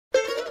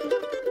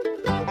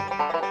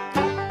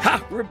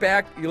we're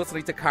back. You're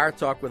listening to Car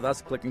Talk with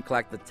us, Click and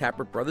Clack, the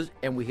Tappert Brothers,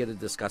 and we're here to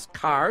discuss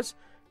cars,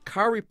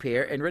 car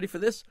repair, and ready for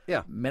this?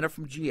 Yeah. Men are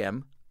from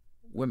GM,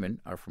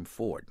 women are from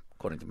Ford,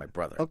 according to my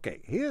brother. Okay,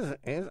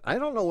 I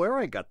don't know where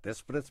I got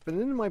this, but it's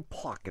been in my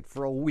pocket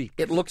for a week.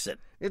 It looks it.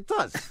 It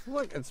does.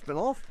 Look, it's been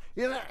off.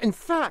 In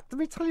fact, let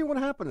me tell you what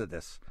happened to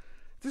this.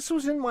 This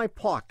was in my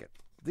pocket.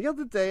 The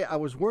other day, I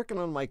was working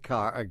on my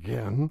car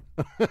again,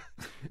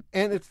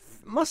 and it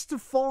must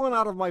have fallen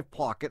out of my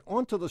pocket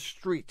onto the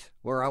street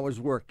where I was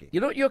working.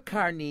 You know what your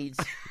car needs?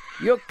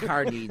 Your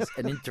car needs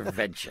an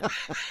intervention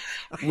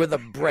with a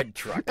bread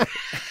truck.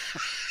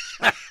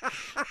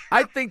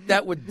 I think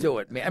that would do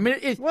it, man. I mean,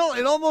 it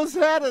almost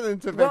had an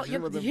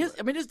intervention. Well,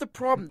 here's the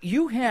problem.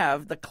 You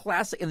have the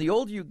classic, and the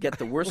older you get,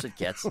 the worse it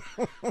gets.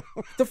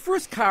 The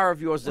first car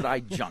of yours that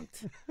I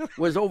junked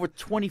was over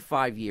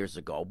 25 years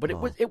ago, but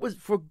it was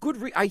for good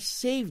reason. I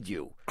saved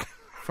you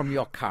from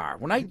your car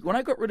when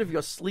I got rid of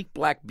your sleek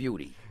black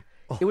beauty.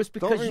 It was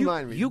because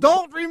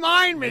Don't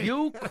remind me.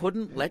 You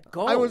couldn't let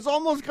go. I was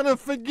almost going to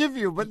forgive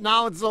you, but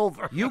now it's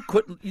over. You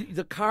couldn't.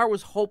 The car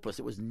was hopeless.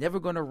 It was never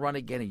going to run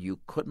again, and you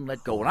couldn't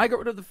let go. When I got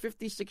rid of the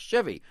 '56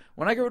 Chevy,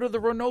 when I got rid of the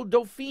Renault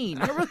Dauphine,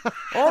 remember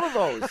all of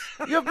those.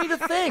 You have me to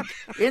think.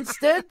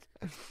 Instead,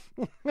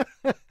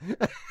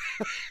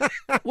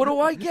 what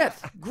do I get?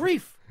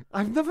 Grief.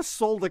 I've never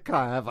sold a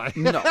car, have I?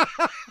 No.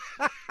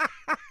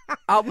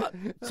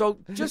 So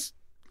just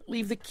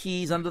leave the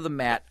keys under the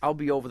mat. I'll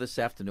be over this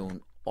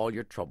afternoon. All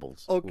your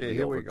troubles. Okay,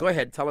 here we go. Go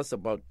ahead. Tell us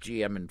about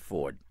GM and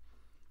Ford.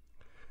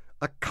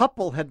 A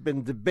couple had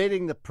been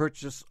debating the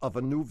purchase of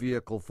a new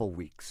vehicle for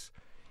weeks.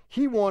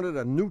 He wanted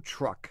a new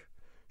truck.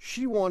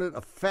 She wanted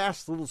a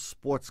fast little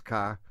sports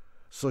car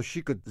so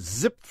she could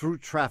zip through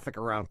traffic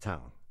around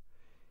town.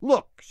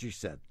 Look, she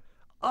said,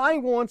 I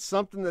want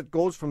something that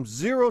goes from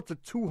 0 to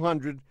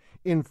 200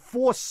 in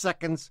 4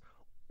 seconds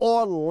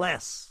or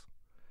less.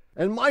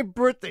 And my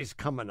birthday's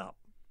coming up.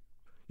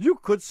 You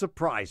could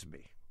surprise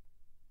me.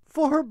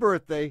 For her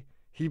birthday,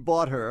 he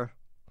bought her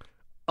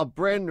a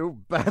brand new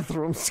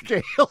bathroom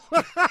scale.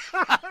 And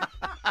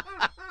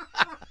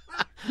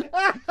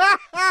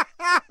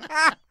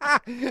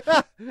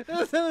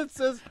then it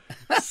says,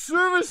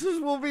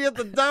 services will be at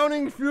the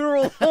Downing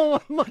Funeral Home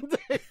on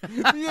Monday,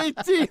 the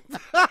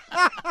 18th.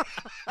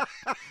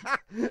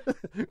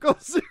 Go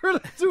 0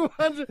 to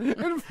 200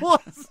 in 4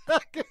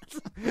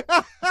 seconds.